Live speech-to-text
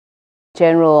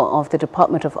General of the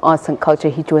Department of Arts and Culture.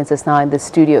 He joins us now in the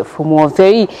studio for more.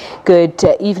 Very good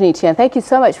evening to you, and thank you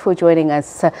so much for joining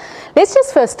us. Let's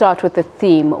just first start with the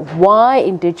theme. Why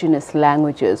indigenous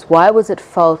languages? Why was it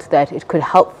felt that it could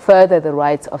help further the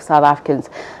rights of South Africans?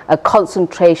 A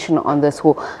concentration on this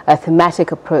whole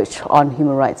thematic approach on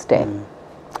Human Rights Day.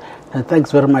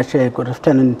 Thanks very much. Good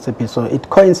afternoon, SABC. So it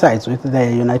coincides with the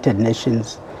United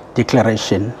Nations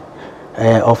Declaration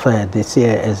of this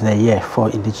year as the year for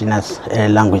indigenous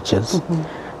languages.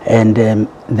 And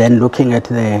then looking at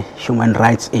the human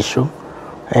rights issue,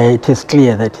 it is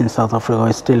clear that in South Africa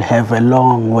we still have a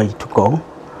long way to go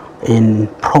in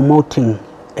promoting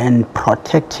and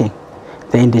protecting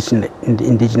the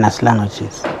indigenous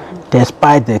languages,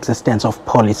 despite the existence of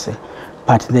policy.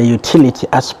 But the utility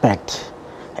aspect,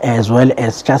 as well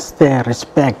as just the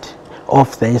respect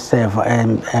of these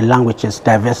languages,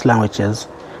 diverse languages,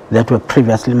 that were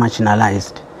previously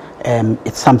marginalized,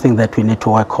 it's something that we need to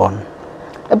work on.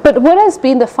 But what has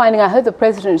been the finding? I heard the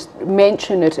President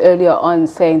mention it earlier on,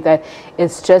 saying that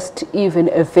it's just even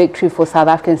a victory for South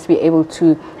Africans to be able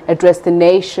to address the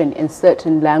nation in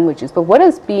certain languages. But what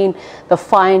has been the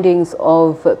findings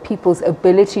of people's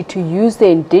ability to use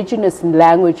their indigenous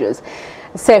languages,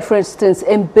 say for instance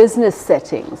in business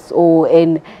settings or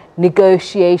in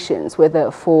negotiations, whether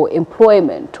for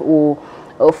employment or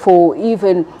for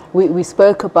even, we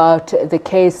spoke about the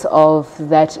case of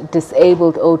that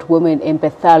disabled old woman in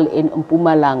Bethel in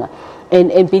Mpumalanga,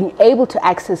 and being able to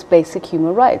access basic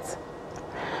human rights?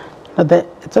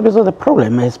 The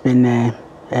problem has been,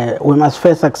 we must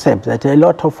first accept that a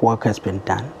lot of work has been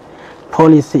done.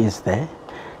 Policy is there.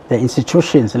 The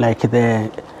institutions like the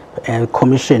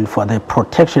Commission for the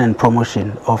Protection and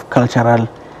Promotion of Cultural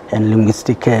and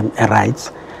Linguistic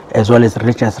Rights, as well as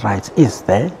religious rights, is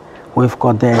there. We've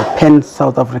got the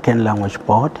Pan-South African Language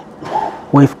Board.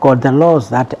 We've got the laws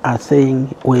that are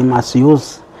saying we must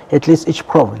use, at least each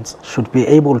province should be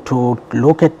able to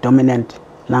look at dominant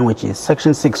languages,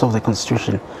 Section 6 of the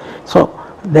Constitution. So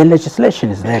the legislation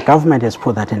is there, government has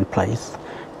put that in place.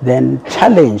 Then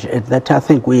challenge that I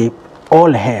think we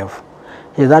all have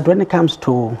is that when it comes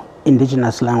to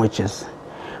indigenous languages,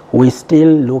 we still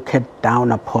look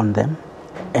down upon them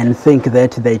and think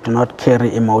that they do not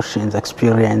carry emotions,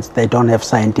 experience, they don't have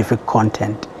scientific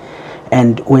content.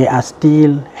 And we are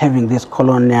still having this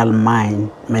colonial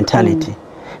mind mentality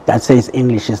that says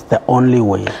English is the only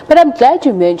way. But I'm glad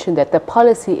you mentioned that the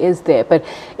policy is there. But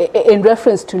in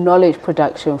reference to knowledge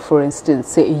production, for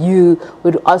instance, you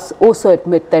would also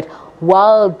admit that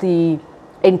while the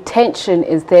intention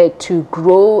is there to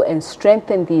grow and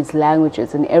strengthen these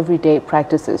languages in everyday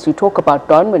practices, you talk about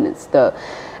dominance,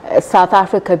 South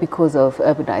Africa, because of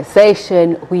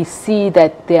urbanization, we see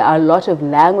that there are a lot of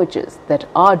languages that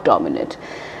are dominant.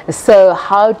 So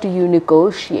how do you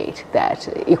negotiate that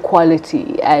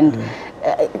equality and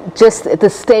just the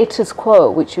status quo,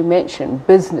 which you mentioned,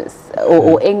 business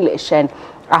or English and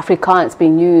Afrikaans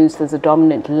being used as the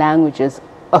dominant languages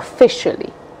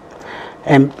officially?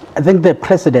 I think the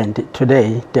President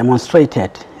today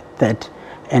demonstrated that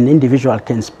an individual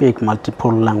can speak multiple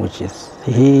languages.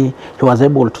 He was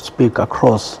able to speak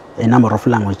across a number of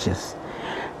languages.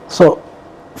 So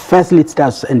firstly it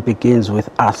starts and begins with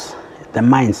us, the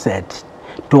mindset.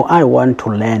 Do I want to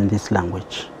learn this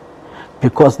language?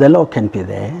 Because the law can be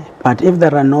there, but if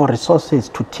there are no resources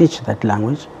to teach that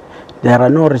language, there are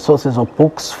no resources or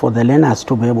books for the learners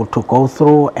to be able to go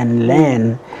through and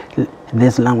learn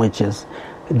these languages.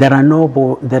 There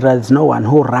is no one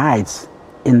who writes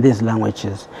in these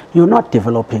languages. You're not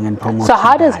developing and promoting. So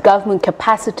how does government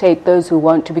capacitate those who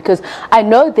want to? Because I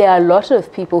know there are a lot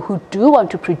of people who do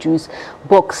want to produce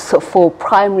books for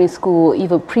primary school,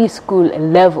 even preschool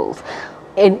levels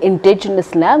in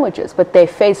indigenous languages, but they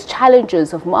face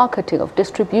challenges of marketing, of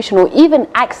distribution, or even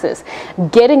access,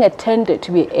 getting a tender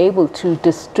to be able to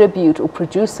distribute or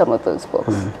produce some of those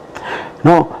books.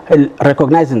 No,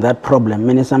 recognizing that problem,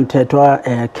 Minister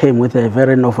Mtetwa came with a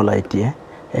very novel idea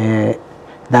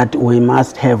that we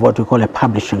must have what we call a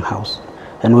publishing house,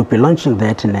 and we'll be launching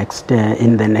that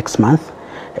in the next month,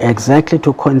 exactly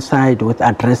to coincide with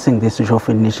addressing this issue of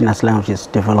indigenous languages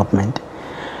development,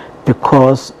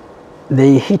 because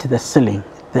they hit the ceiling.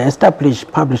 The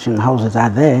established publishing houses are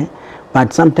there,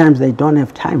 but sometimes they don't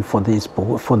have time for these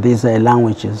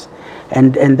languages,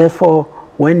 and therefore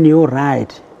when you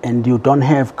write and you don't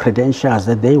have credentials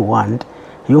that they want,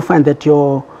 you find that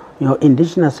your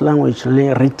indigenous language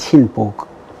written book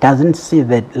doesn't see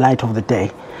the light of the day.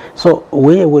 So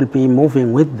we will be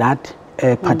moving with that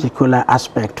particular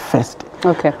aspect first.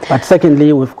 Okay. But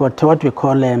secondly, we've got what we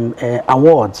call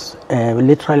awards,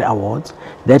 literary awards,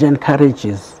 that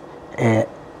encourages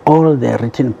all the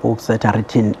written books that are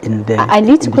written in the... I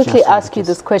need to quickly ask you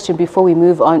this question before we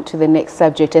move on to the next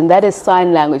subject, and that is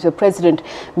sign language. The President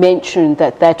mentioned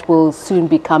that that will soon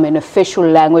become an official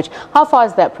language. How far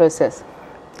is that process?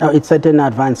 It's at an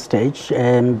advanced stage.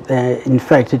 In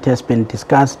fact, it has been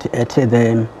discussed at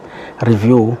the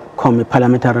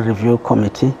Parliamentary Review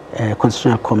Committee,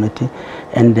 Constitutional Committee,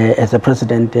 and as the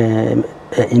President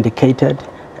indicated,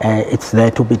 it's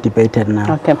there to be debated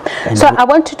now. Okay. So I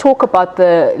want to talk about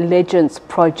the Legends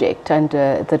Project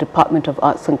under the Department of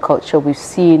Arts and Culture. We've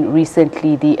seen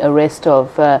recently the arrest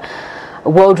of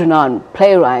world-renowned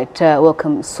playwright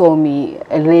Vusumuzi,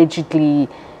 allegedly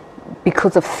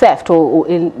because of theft or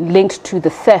linked to the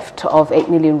theft of 8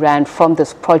 million rand from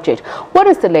this project. What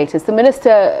is the latest? The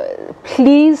minister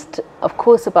pleased, of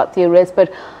course, about the arrest,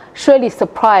 but surely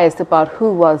surprised about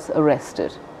who was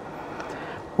arrested.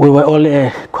 We were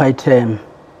all quite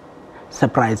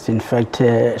surprised, in fact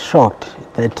shocked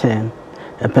that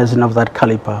a person of that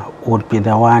caliber would be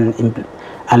the one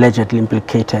allegedly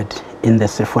implicated in the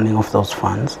siphoning of those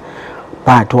funds.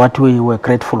 But what we were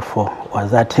grateful for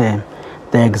was that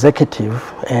the executive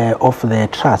of the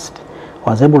trust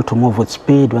was able to move with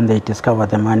speed when they discovered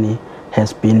the money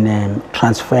has been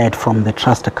transferred from the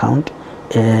trust account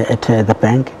at the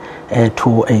bank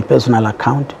to a personal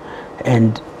account,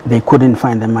 and they couldn't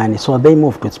find the money, so they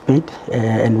moved with speed,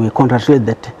 and we congratulate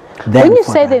them. When you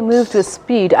say they moved with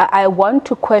speed, I want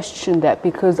to question that,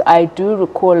 because I do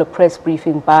recall a press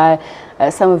briefing by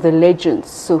some of the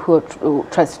legends who are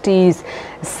trustees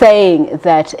saying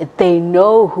that they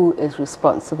know who is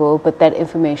responsible, but that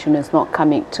information is not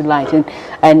coming to light.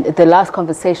 And the last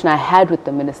conversation I had with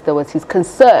the minister was his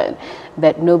concern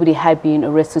that nobody had been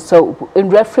arrested. So in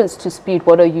reference to speed,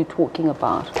 what are you talking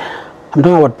about? I'm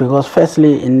talking about, because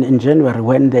firstly in January,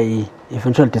 when they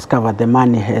eventually discovered the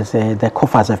money has the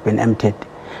coffers have been emptied,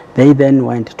 they then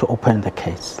went to open the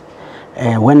case.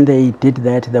 When they did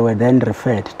that, they were then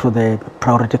referred to the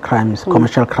priority crimes,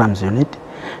 commercial crimes unit,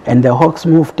 and the Hawks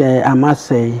moved, I must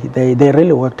say, they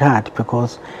really worked hard,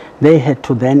 because they had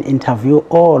to then interview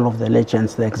all of the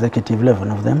legends, the executive,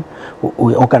 11 of them.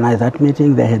 We organized that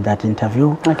meeting, they had that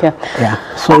interview. Okay.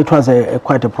 Yeah, so it was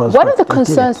quite a process. One of the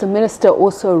concerns the minister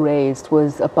also raised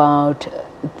was about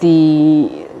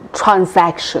the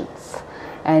transactions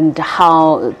and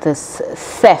how this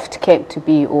theft came to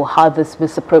be, or how this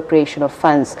misappropriation of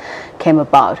funds came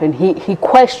about. And he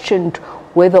questioned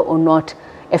whether or not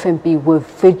FNB were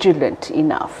vigilant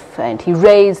enough, and he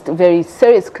raised very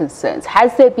serious concerns.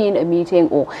 Has there been a meeting,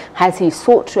 or has he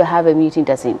sought to have a meeting?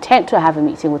 Does he intend to have a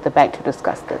meeting with the bank to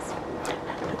discuss this?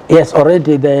 Yes,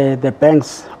 already the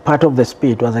bank's part of the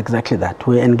speed was exactly that.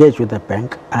 We engaged with the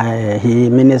bank.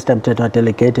 Minister Mteto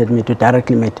delegated me to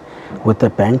directly meet with the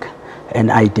bank,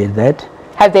 and I did that.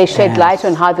 Have they shed light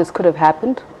on how this could have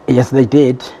happened? Yes, they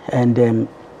did, and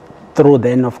through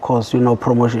then, of course,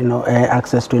 promotion,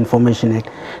 access to information act,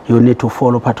 you need to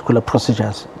follow particular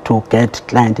procedures to get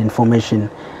client information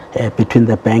between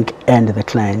the bank and the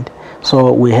client.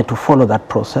 So we had to follow that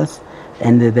process,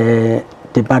 and the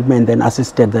department then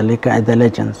assisted the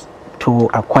legends to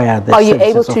acquire the... Are you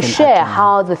able to share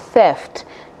how the theft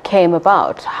came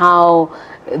about, how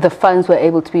the funds were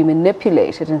able to be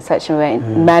manipulated in such a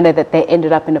manner that they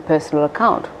ended up in a personal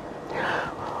account?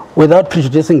 Without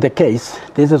prejudicing the case,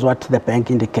 this is what the bank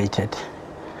indicated,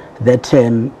 that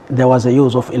there was a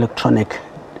use of electronic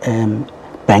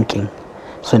banking.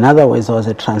 So in other words, there was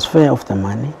a transfer of the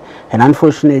money, and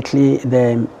unfortunately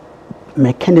the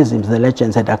mechanisms the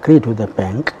legends had agreed with the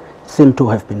bank seem to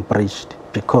have been breached,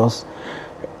 because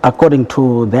according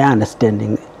to their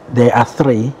understanding, there are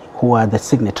 3 who are the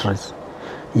signatories.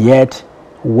 Yet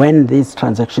when these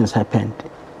transactions happened,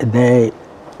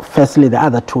 firstly the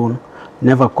other 2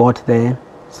 never got the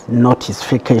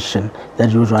notification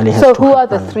that usually has to happen. So who are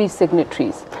the 3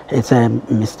 signatories? It's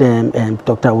Mr.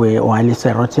 Dr. Wile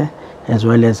Serote, as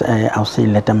well as Ausi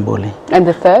Letamboli. And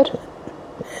the third?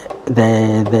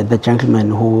 The gentleman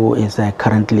who is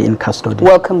currently in custody.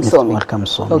 Welcome Somi. Welcome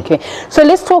Somi. Okay, so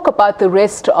let's talk about the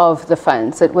rest of the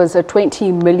funds. It was a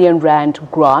 20 million rand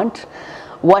grant.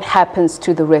 What happens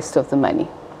to the rest of the money?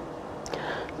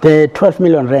 The 12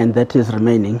 million rand that is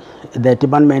remaining, the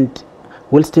department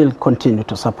will still continue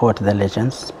to support the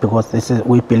legends, because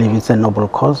we believe it's a noble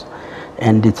cause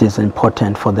and it is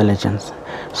important for the legends.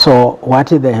 So what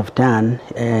they have done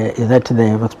is that they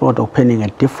have explored opening a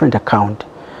different account,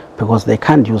 because they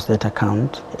can't use that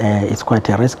account, it's quite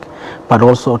a risk, but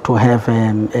also to have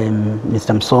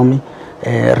Mr. Msomi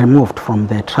removed from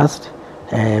the trust,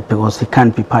 because he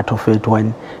can't be part of it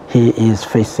when he is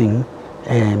facing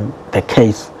the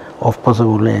case of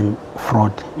possible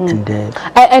fraud.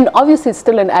 And obviously it's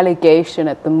still an allegation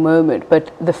at the moment,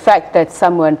 but the fact that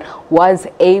someone was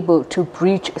able to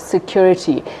breach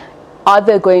security, are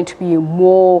there going to be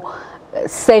more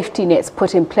safety nets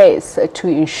put in place to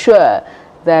ensure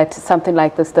that something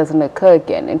like this doesn't occur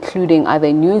again, including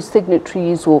either new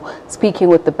signatories or speaking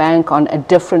with the bank on a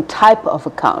different type of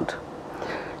account?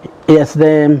 Yes,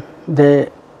 the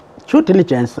due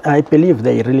diligence, I believe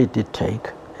they really did take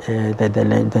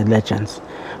the legends,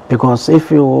 because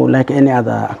if you, like any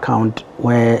other account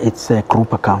where it's a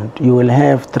group account, you will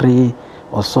have 3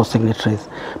 or so signatories,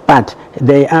 but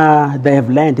they have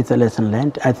learned, it's a lesson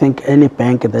learned. I think any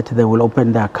bank that they will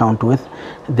open the account with,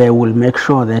 they will make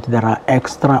sure that there are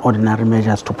extraordinary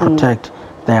measures to protect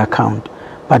their account.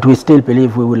 But we still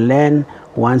believe we will learn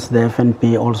once the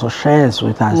FNB also shares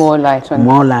with us more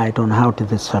light on how did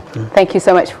this happen. Thank you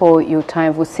so much for your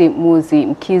time.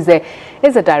 Vusumuzi Mkhize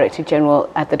is the Director General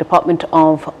at the Department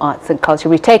of Arts and Culture.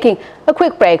 We're taking a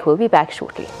quick break. We'll be back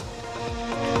shortly.